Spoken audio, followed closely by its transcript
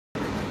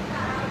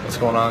What's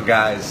going on,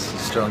 guys?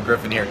 Sterling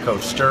Griffin here,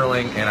 Coach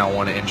Sterling, and I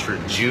want to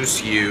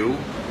introduce you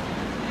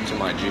to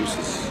my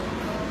juices.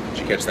 Did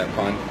you catch that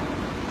pun?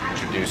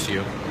 Introduce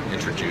you.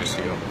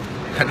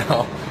 I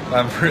know,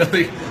 I'm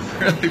really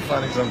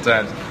funny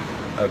sometimes.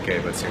 Okay,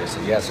 but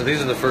seriously, yeah, so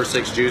these are the first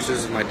 6 juices.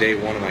 This is my day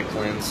 1 of my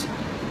cleanse.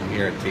 I'm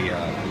here at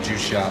the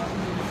juice shop.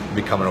 I'll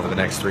be coming over the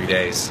next 3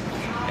 days.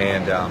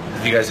 And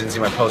if you guys didn't see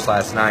my post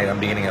last night, I'm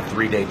beginning a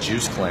 3-day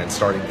juice cleanse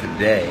starting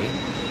today.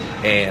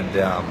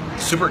 And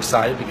super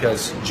excited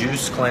because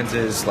juice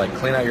cleanses like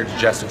clean out your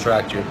digestive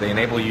tract. They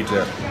enable you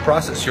to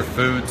process your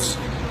foods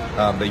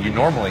that you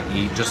normally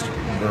eat just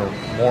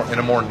in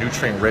a more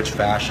nutrient-rich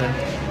fashion.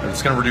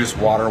 It's going to reduce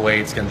water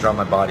weight. It's going to drop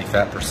my body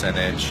fat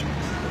percentage,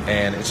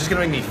 and it's just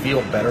going to make me feel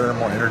better,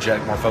 more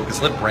energetic, more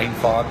focused. Lift brain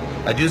fog.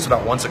 I do this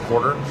about once a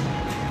quarter,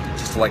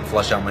 just to like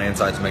flush out my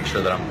insides and make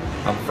sure that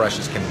I'm fresh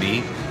as can be.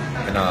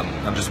 And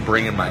I'm just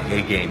bringing my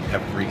A game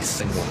every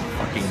single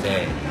fucking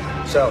day.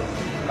 So.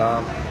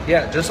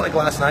 Yeah, just like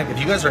last night, if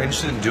you guys are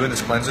interested in doing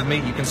this cleanse with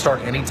me, you can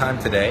start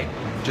anytime today.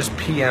 Just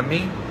PM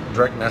me,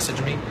 direct message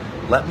me,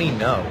 let me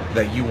know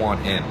that you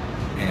want in.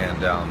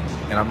 And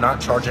I'm not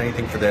charging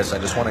anything for this. I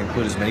just want to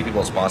include as many people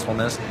as possible in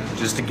this,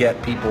 just to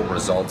get people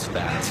results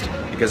fast.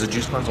 Because a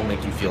juice cleanse will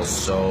make you feel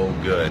so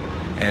good.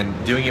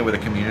 And doing it with a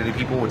community of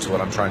people, which is what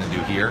I'm trying to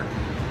do here,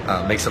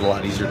 makes it a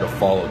lot easier to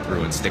follow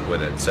through and stick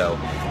with it. So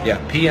yeah,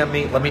 PM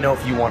me, let me know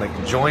if you want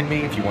to join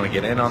me, if you want to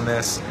get in on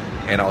this.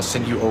 And I'll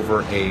send you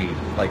over a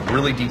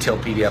really detailed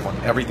PDF on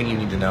everything you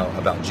need to know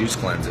about juice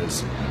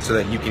cleanses, so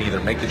that you can either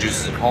make the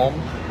juices at home,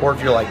 or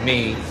if you're like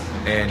me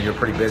and you're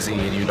pretty busy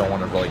and you don't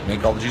want to really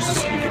make all the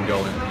juices, you can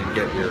go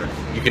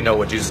and you can know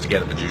what juices to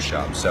get at the juice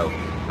shop. So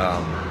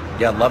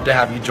yeah, I'd love to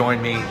have you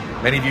join me.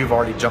 Many of you have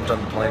already jumped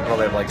on the plane.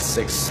 Probably have like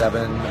 6,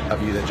 7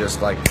 of you that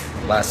just like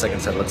last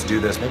second said, let's do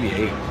this, maybe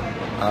 8.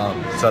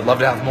 So I'd love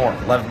to have more.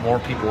 Let more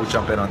people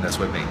jump in on this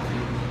with me.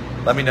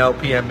 Let me know,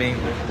 PM me.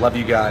 Love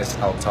you guys.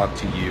 I'll talk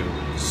to you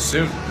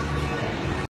soon.